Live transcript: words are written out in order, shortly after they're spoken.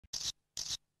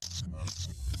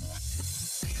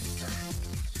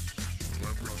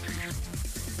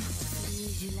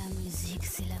Aujourd'hui la musique,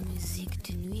 c'est la musique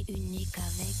d'une nuit unique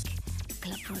avec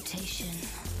Club Rotation.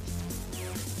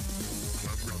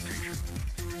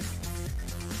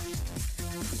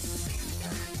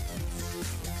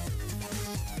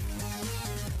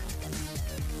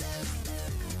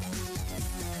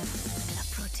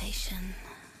 Club Rotation.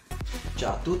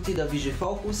 Ciao a tutti da VG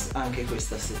Focus anche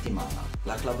questa settimana.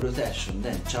 La Club Rotation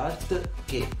Dance Chart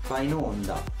che va in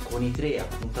onda con i 3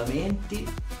 appuntamenti,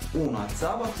 uno al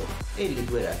sabato e le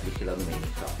 2 repliche la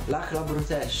domenica. La Club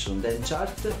Rotation Dance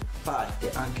Chart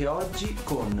parte anche oggi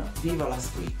con Viva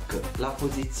Last Week, la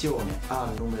posizione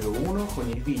al numero 1 con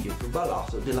il video più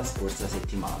ballato della scorsa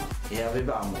settimana. E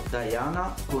avevamo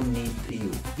Diana con Need You,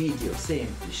 video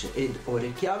semplice ed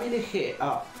orecchiabile che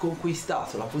ha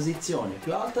conquistato la posizione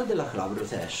più alta della Club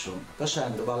Rotation,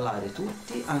 facendo ballare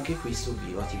tutti anche qui su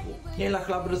Viva TV. Nella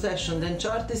Club Rotation Dance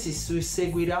Chart si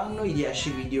susseguiranno i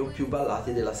 10 video più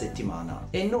ballati della settimana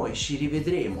e noi ci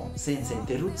rivedremo senza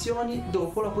interruzioni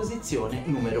dopo la posizione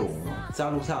numero 1,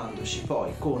 salutandoci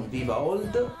poi con Viva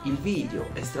Old, il video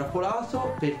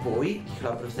estrapolato per voi di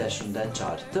Club Rotation Dance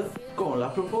Chart con la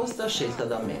proposta scelta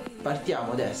da me.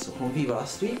 Partiamo adesso con Viva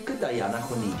Last Week, Diana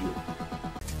con Need You.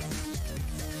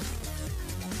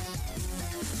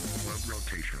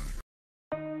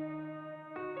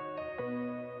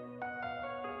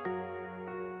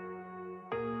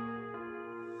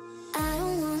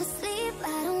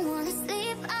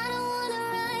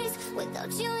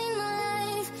 Without you in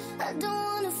my life, I don't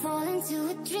wanna fall into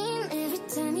a dream. Every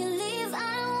time you leave,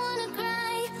 I don't wanna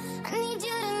cry. I need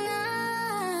you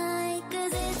tonight,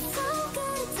 'cause it's so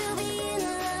good to be in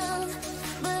love,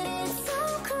 but it's so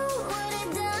cruel what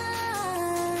it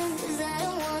does. 'Cause I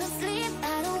don't wanna sleep,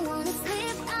 I don't wanna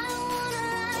sleep, I don't wanna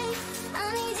lie.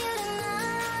 I need you tonight.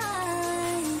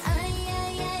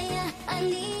 I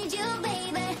need you,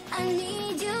 baby. I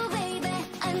need you, baby.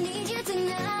 I need you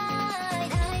tonight.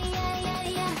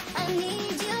 I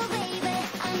need you, baby.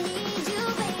 I need you,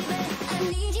 baby. I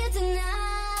need you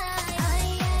tonight.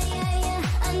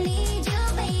 I need you,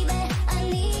 baby. I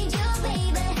need you,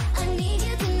 baby. I need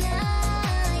you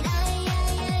tonight.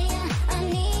 I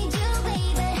need you,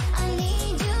 baby. I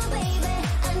need you, baby.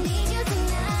 I need you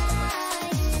tonight.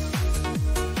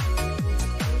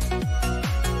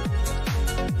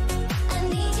 I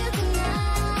need you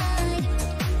tonight.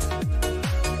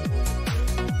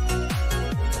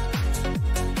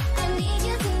 I need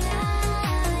you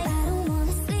tonight. I don't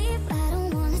wanna sleep, I don't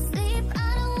wanna sleep,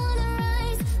 I don't wanna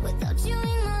rise without you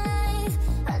in my life.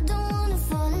 I don't wanna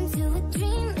fall into a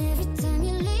dream. Every time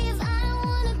you leave, I don't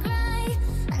wanna cry.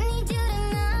 I need you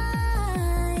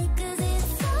tonight, 'cause it's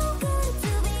so good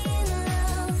to be in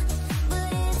love,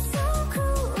 but it's so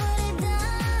cruel what it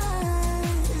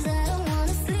does. 'Cause I don't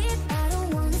wanna sleep, I don't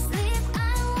wanna sleep, I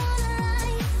don't wanna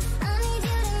lie. I need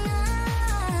you tonight.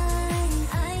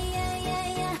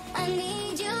 I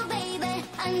need you, baby.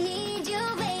 I need you,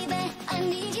 baby. I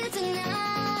need you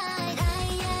tonight.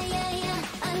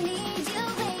 I need you,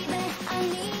 baby. I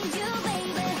need you,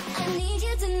 baby. I need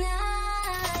you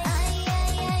tonight.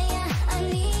 I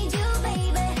need you,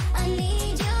 baby. I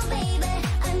need you, baby.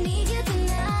 I need you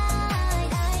tonight.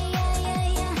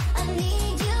 I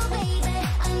need you, baby.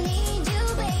 I need you,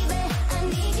 baby. I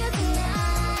need you tonight.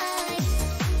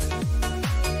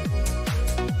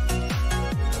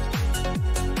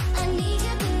 I need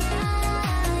you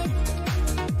tonight.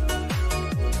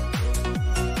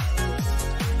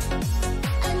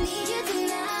 I need you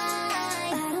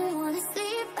tonight. I don't wanna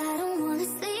sleep, I don't wanna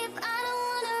sleep, I don't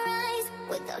wanna rise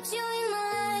without you in my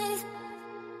life.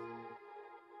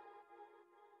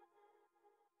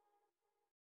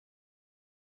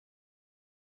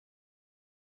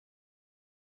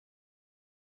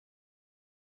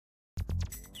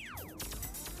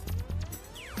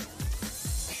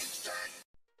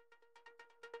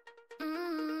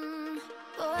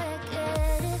 Boy, I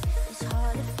get it. It's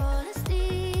hard to fall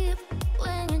asleep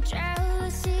when your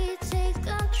jealousy takes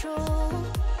control.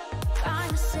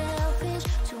 Kinda selfish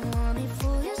to want me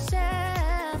for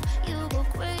yourself. You go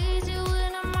crazy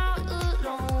when I'm out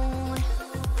alone.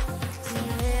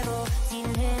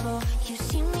 Dinero, you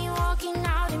see me walking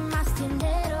out in my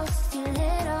stiletto,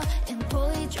 and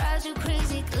boy, it drives you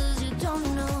crazy 'cause you don't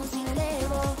know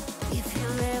dinero. If you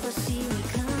ever see me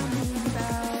coming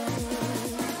back.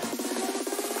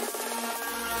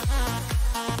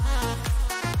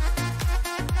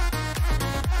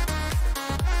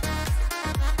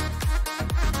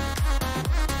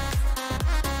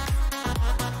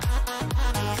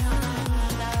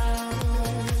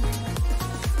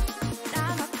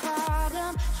 Not my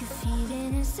problem, you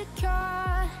feeling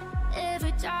insecure.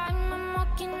 Every time I'm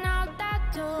walking out that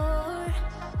door,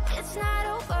 it's not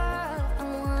over.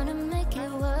 I'm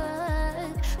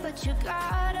but you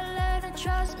gotta learn to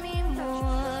trust me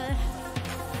more.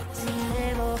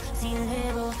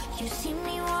 Stiletto, you see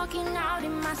me walking out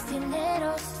in my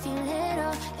stiletto,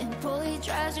 and boy, it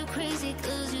drives you crazy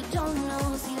cause you don't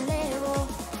know stiletto.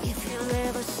 If you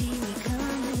ever see me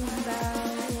coming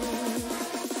back.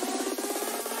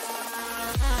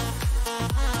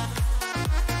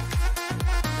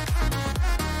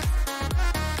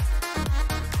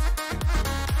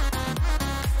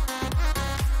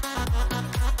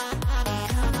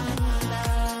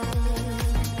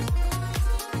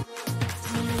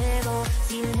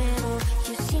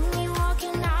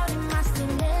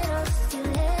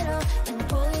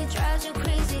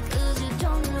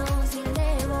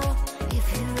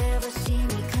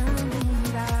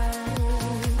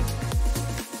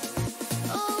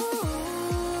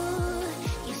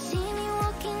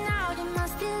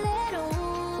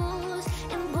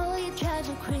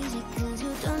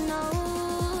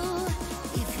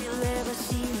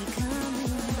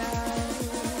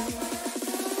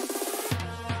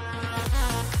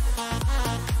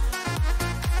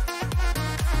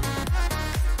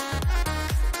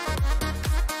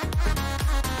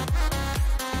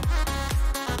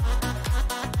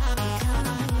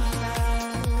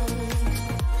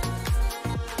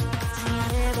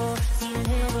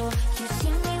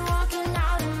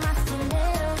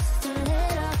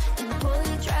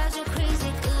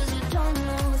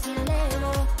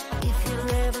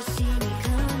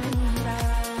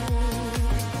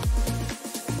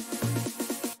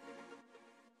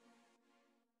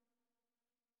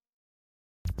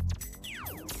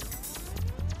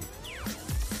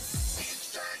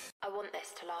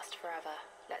 Forever.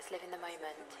 Let's live in the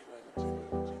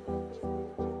moment.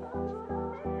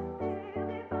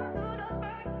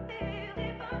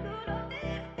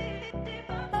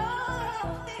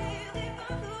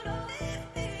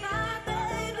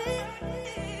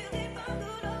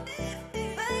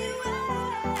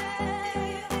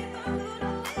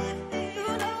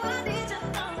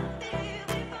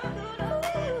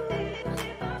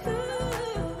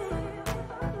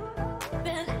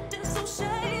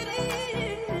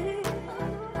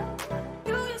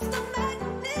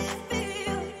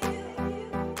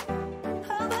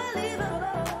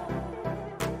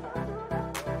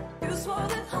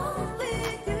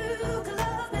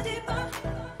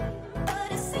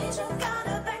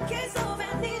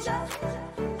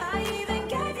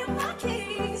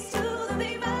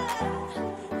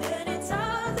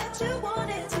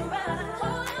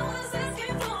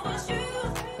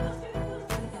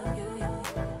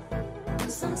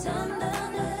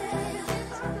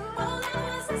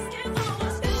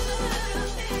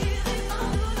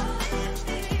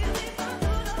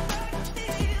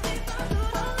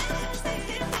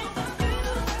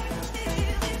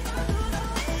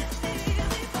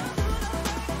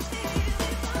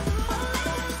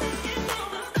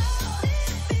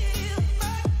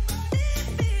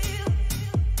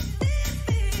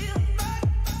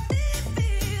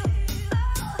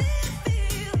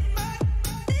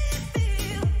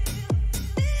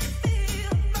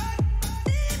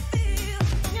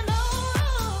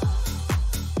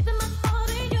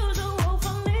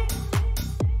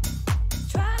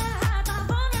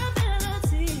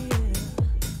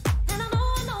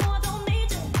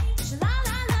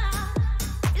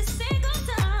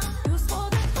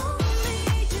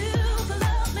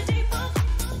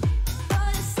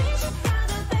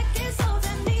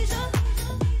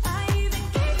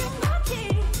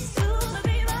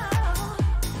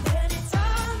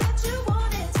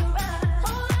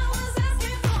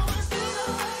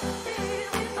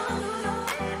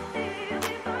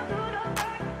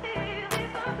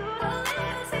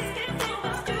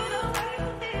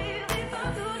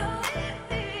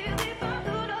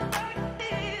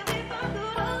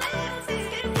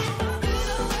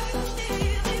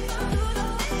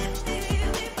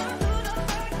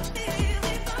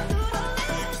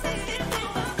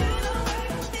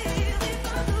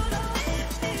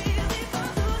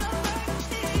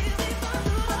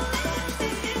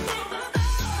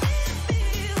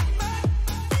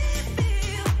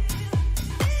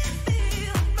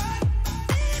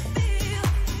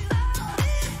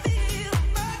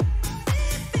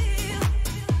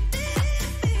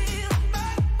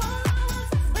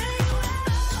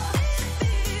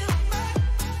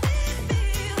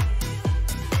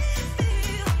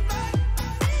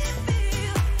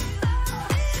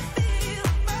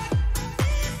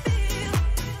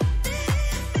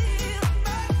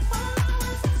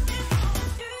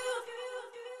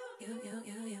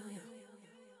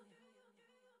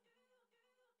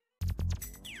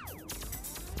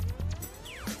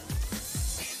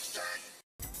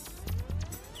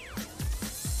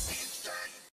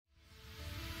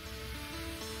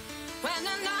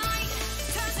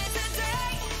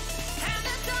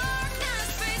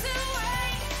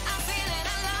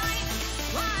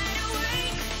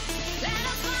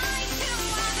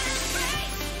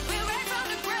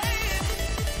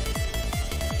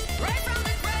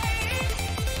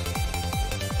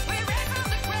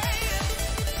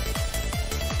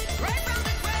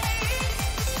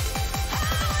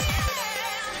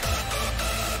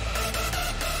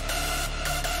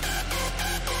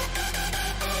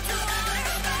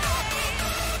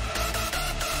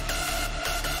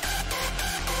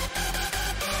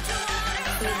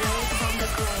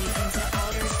 grave into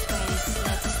outer space.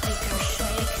 Let the speaker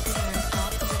shake. Turn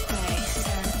up the bass.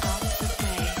 Turn up the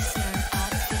bass. Turn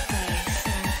up the bass.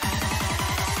 Turn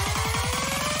up.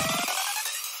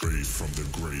 Brave from the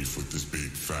grave with this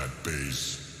big fat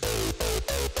bass.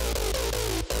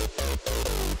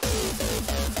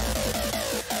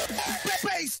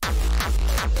 Bass.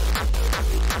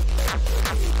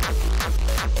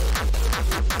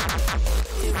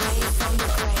 Erase from the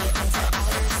grave into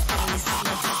outer space. Let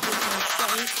the speaker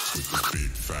shake. With this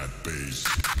big fat bass.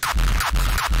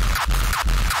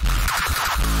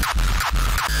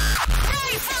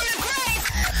 Brave from the grave.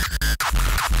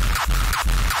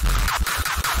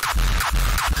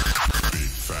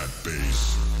 Big fat bass.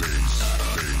 Bass.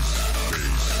 Bass.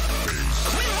 Bass. Bass.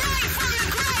 We rise from the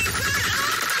grave.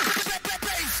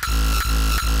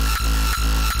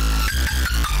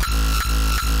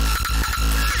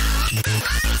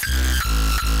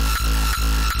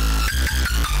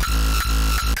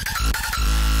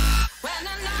 When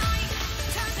the night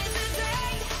turns into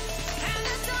day and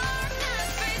the darkness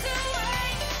fades away,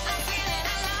 I'm feeling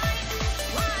alive,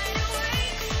 wide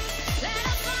awake. Let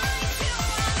us fly to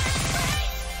outer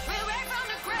space. We're away from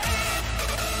the grave.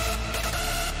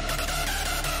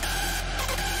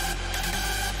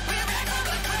 We're away from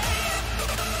the grave.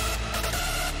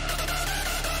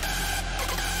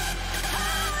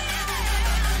 Oh yeah.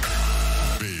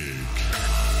 Big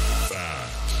fat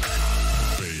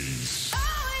bass.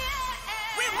 Oh yeah.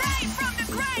 We rise from the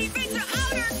grave into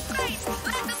outer space.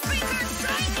 Let the speakers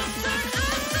shake and turn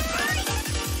up the bass.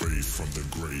 Brave from the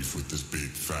grave with this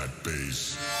big fat bass.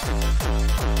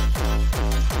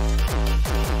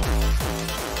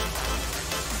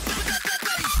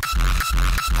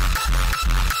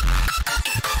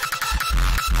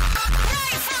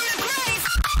 Rise from the grave.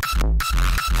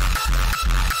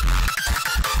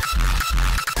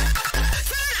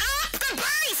 Turn up the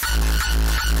bass.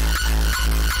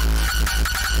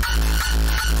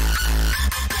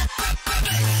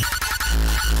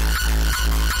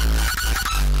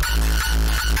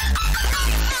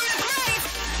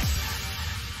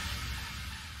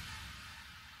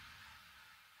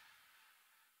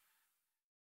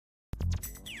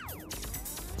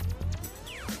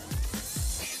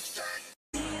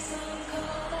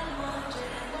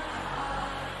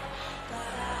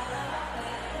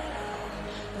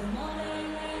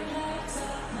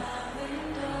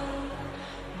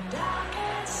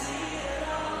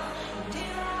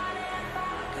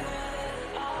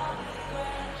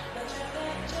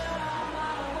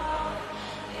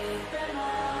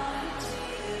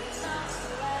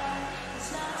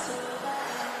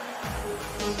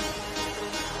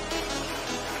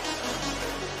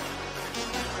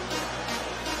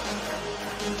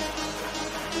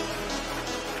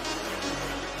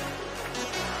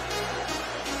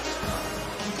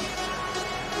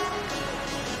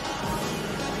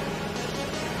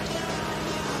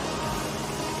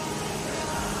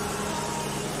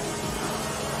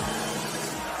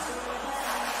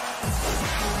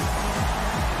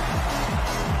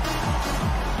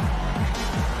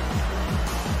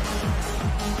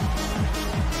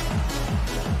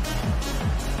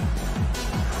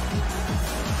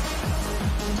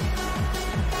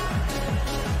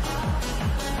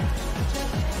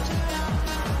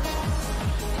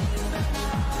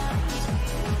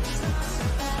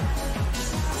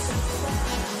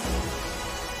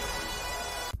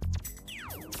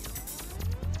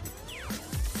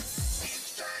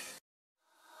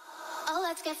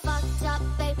 Let's get fucked up,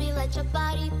 baby, let your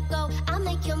body go. I'll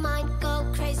make your mind go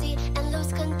crazy and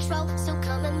lose control. So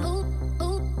come and move,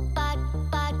 body,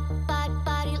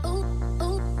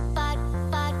 ooh, body.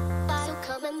 So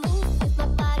come and move with my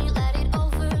body, let it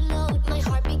overload. My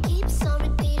heartbeat keeps on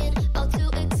repeating, about to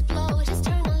explode. Just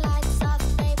turn the lights off,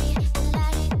 baby, and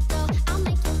let it go. I'll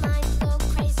make your mind go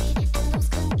crazy and lose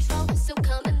control. So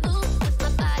come and move with my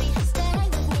body, stay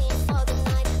with me for the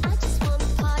night. I just wanna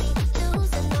party,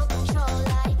 losing no control,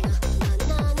 like na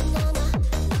na na na na na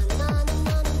na na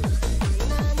na na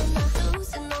na na,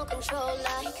 losing no control,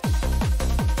 like.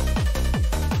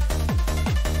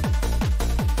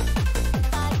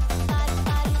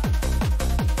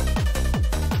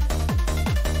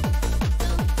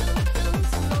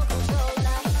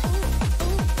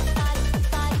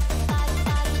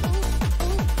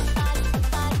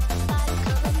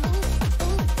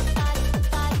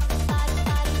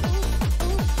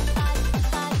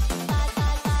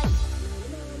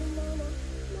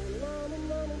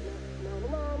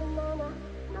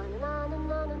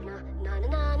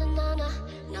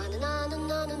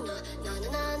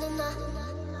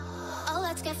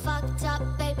 fucked up,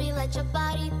 baby, let your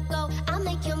body go. I'll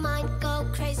make your mind go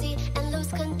crazy and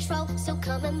lose control. So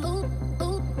come and move,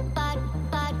 body,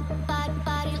 body, body,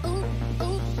 body,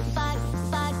 body,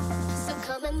 body. So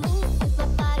come and move with my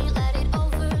body, let it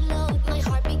overload. My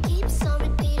heartbeat keeps on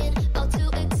repeating, about to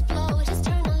explode. Just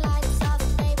turn the lights off,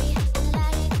 baby, and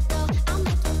let it go. I'll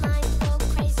make your mind go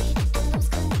crazy and lose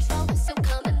control. So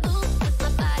come and move with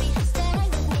my body, stay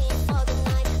with me for the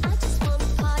night. I just wanna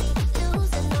party,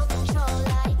 losing no control,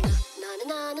 like na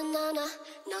na na na na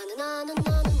na na na na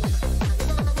na.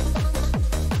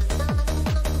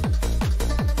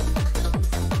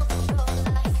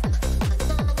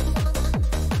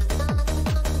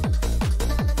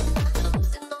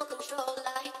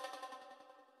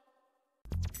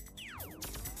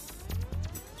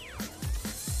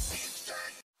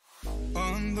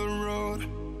 On the road,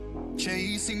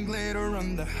 chasing glitter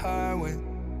on the highway,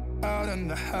 out on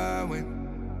the highway.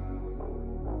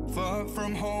 Far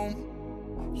from home,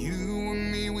 you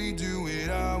and me, we do it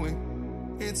our way.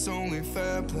 It's only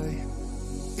fair play.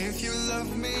 If you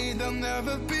love me, there'll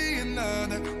never be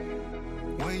another.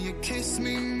 When you kiss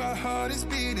me, my heart is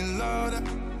beating louder.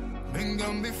 Been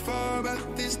gone before,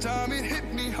 but this time it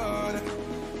hit me harder.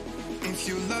 If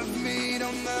you love me,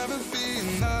 there'll never be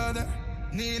another.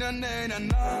 Nina nana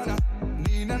nana,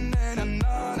 Nina nana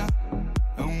nana.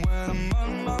 And when I'm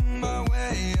on my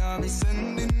way, I'll be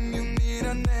sending you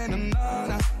Nina nana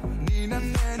nana, Nina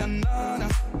nana nana.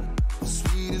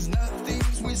 Sweet as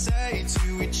nothings we say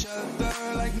to each other,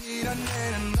 like Nina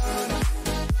nana nana.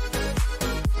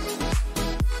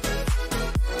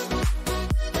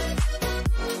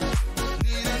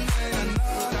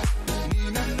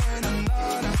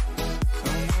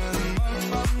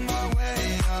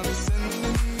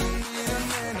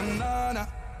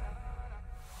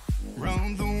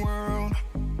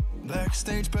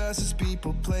 Backstage passes,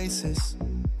 people, places,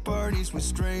 parties with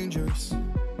strangers,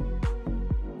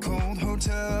 cold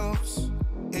hotels,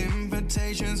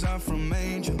 invitations are from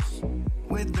angels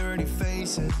with dirty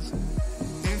faces.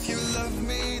 If you love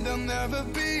me, there'll never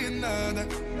be another.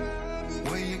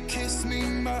 When you kiss me,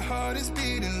 my heart is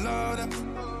beating louder.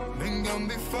 Been gone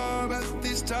before, but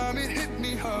this time it hit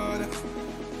me harder.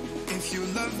 If you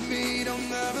love me, there'll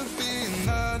never be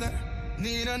another.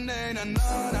 Nina nana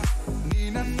nana,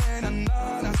 Nina nana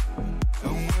nana.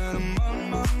 And when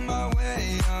I'm on my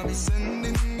way, I'll be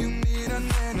sending you Nina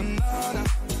nana nana,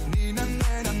 Nina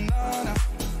nana nana.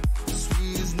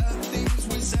 Sweet as nothings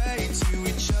we say to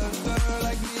each other,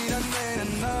 like Nina nana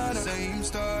nana. Same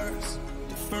stars,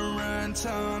 different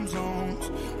time zones.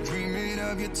 Dreaming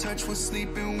of your touch while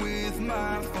sleeping with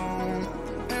my phone.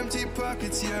 Empty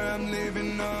pockets, yeah, I'm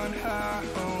living on high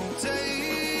hopes.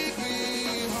 Take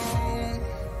me home,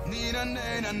 Nina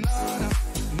nana nana,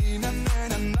 Nina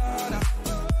nana nana.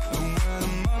 And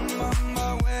when I'm on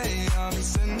my way, I'll be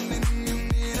sending you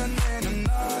Nina nana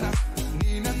nana,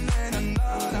 Nina nana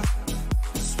nana.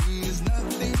 Sweet as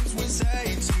nothings we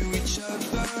say to each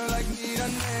other, like Nina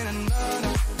nana nana.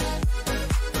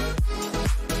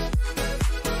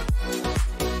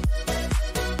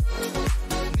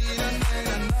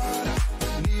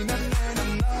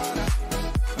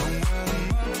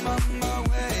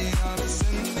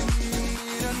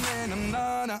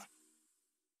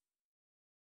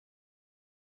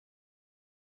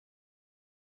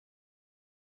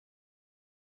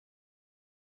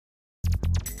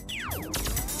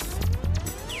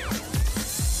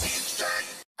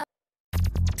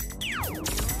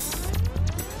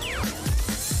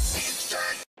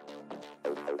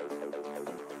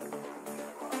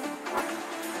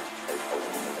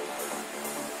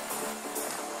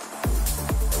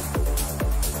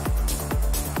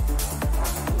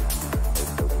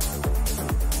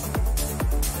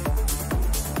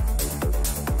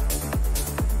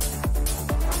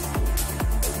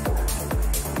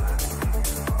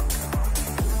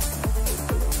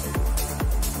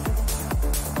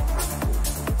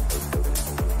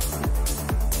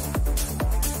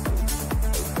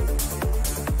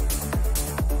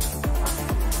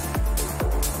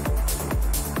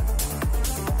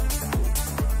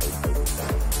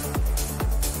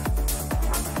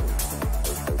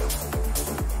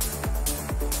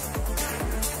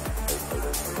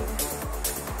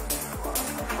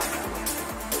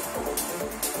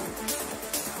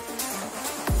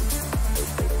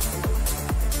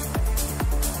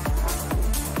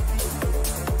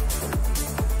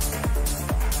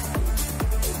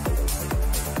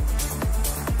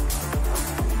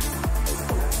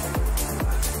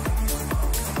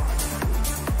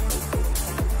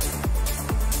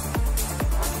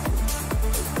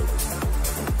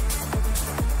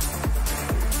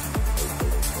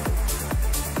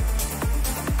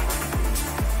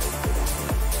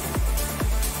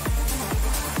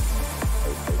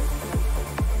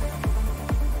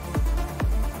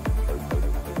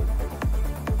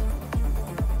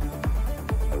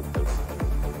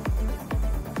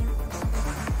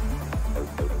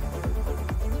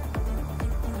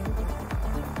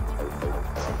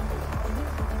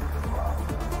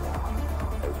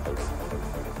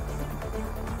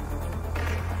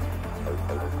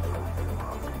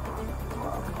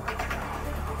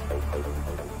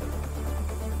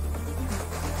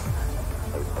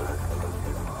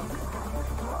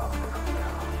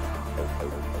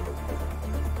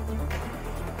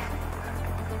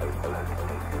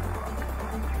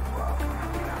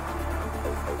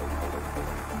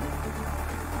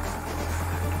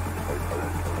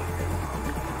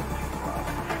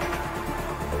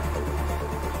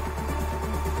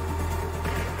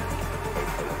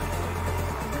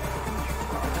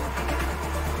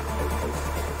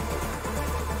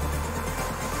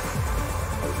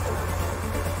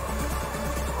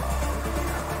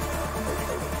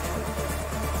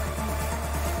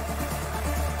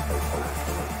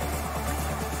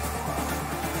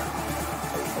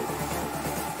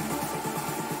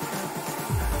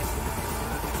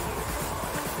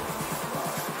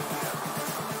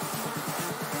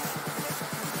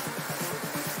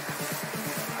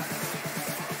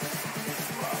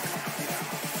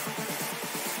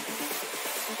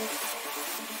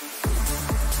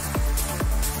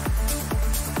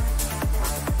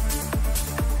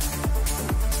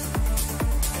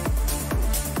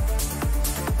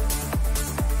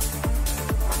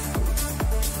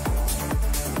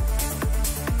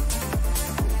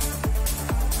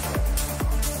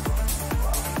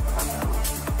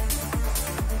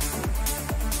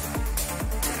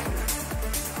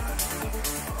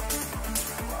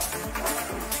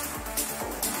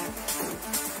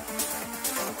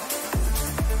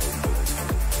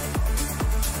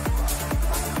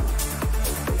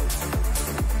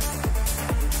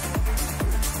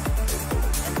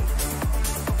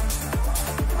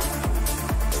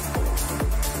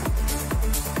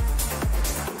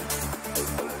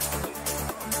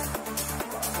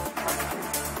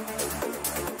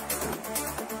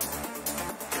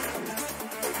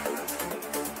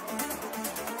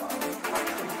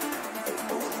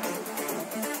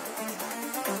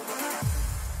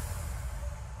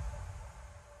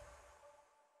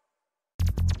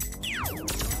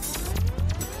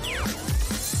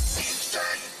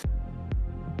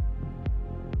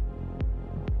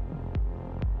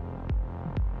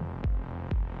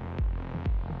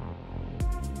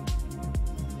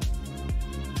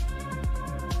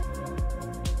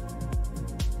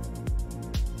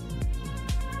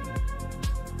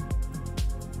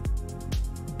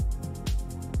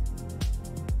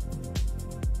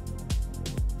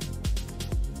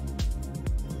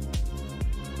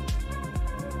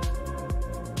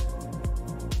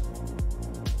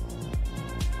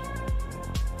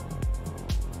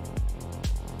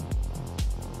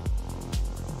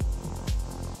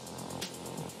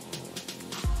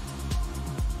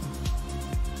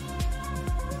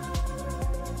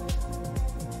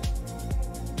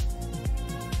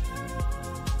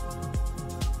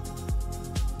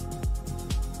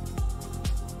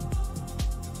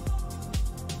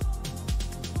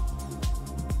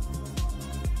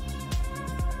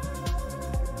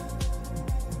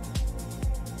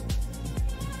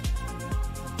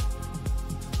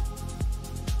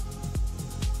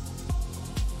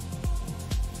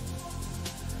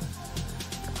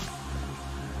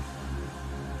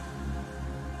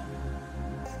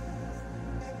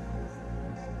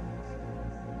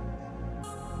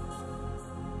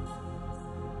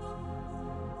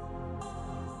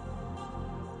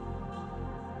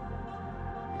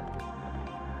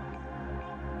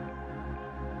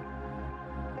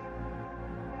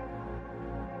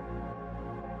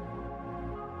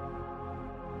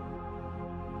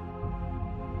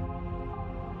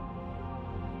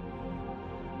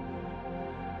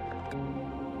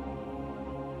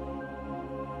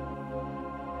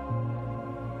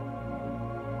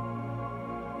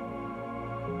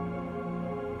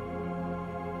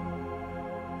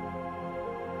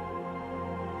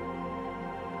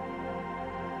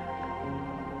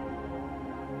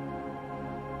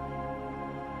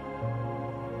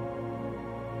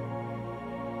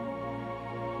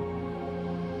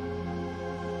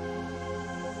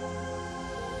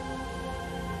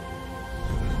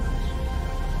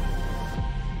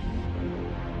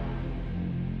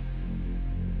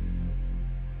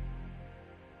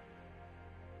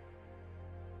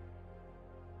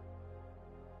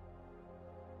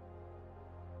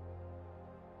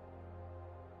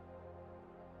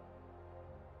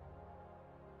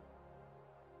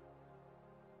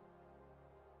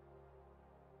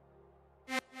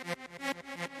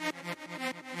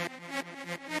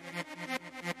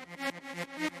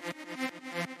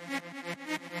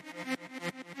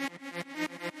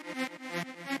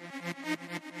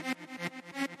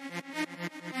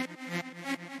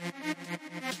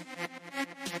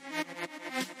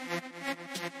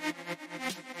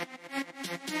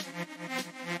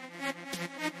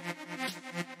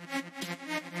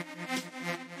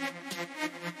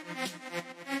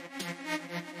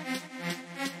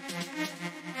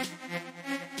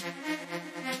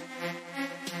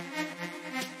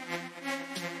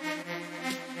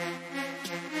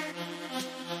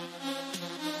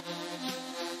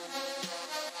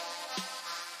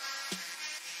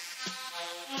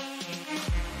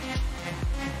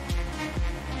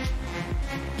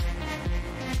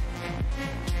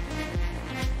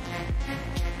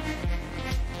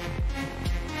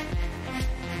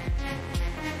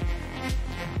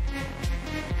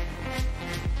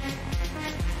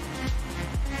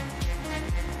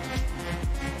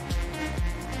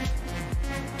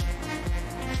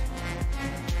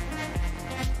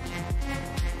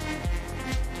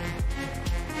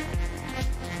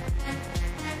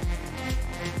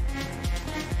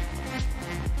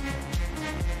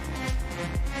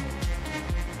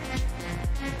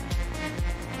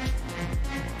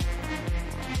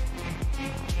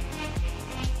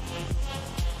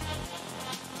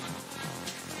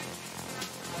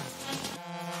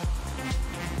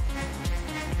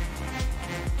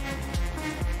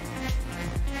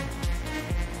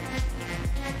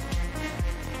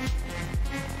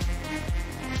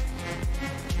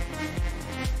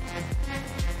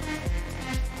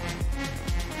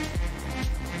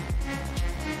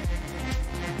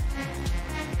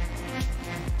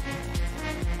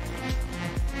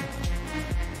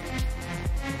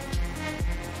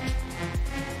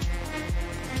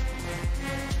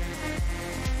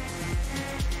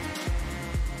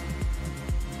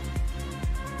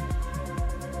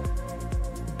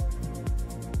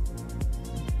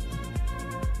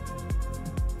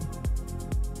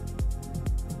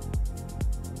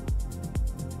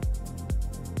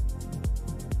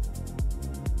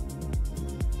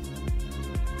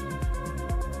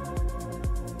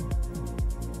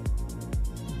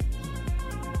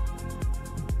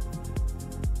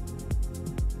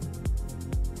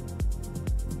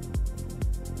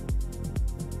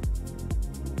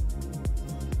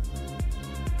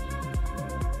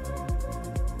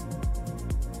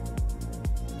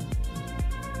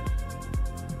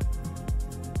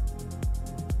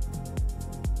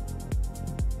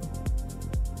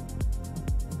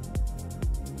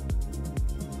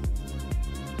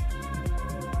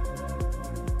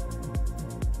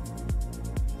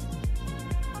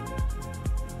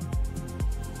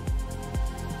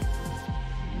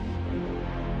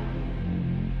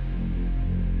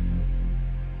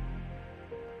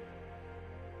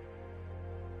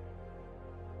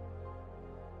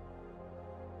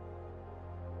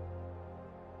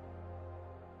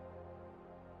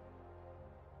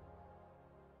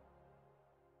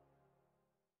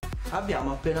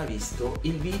 abbiamo appena visto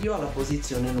il video alla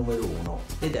posizione numero 1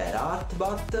 ed era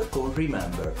ARTBAT con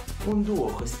Remember, un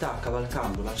duo che sta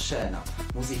cavalcando la scena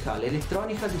musicale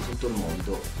elettronica di tutto il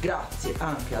mondo, grazie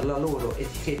anche alla loro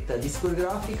etichetta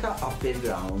discografica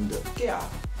Upperground, che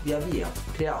ha via via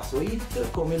creato hit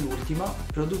come l'ultima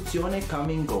produzione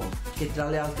Coming Home, che tra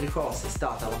le altre cose è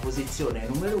stata la posizione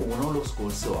numero 1 lo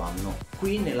scorso anno,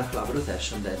 qui nella Club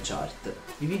Rotation Dance Chart.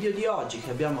 Il video di oggi che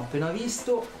abbiamo appena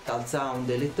visto, dal sound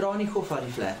elettronico, fa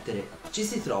riflettere. Ci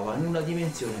si trova in una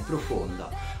dimensione profonda,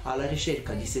 alla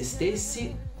ricerca di se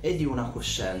stessi e di una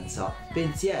coscienza,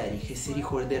 pensieri che si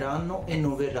ricorderanno e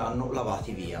non verranno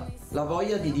lavati via. La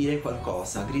voglia di dire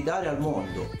qualcosa, gridare al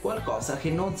mondo, qualcosa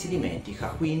che non si dimentica,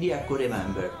 quindi ecco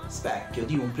Remember, specchio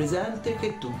di un presente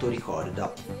che tutto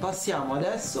ricorda. Passiamo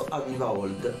adesso a Viva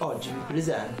Old. Oggi vi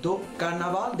presento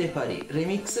Carnaval de Paris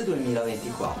Remix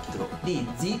 2024 di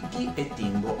Zitti e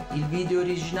Timbo. Il video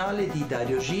originale di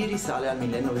Dario G risale al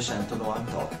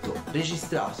 1998,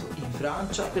 registrato in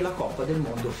Francia per la Coppa del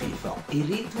Mondo FIFA. Il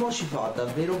ritmo ci fa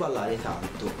davvero ballare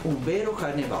tanto, un vero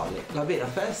carnevale, la vera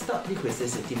festa di queste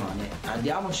settimane.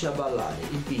 Andiamoci a ballare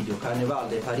il video Carnaval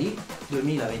de Paris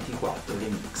 2024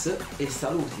 Remix e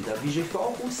saluti da VJ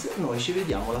Focus, noi ci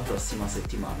vediamo la prossima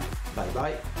settimana. Bye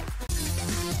bye!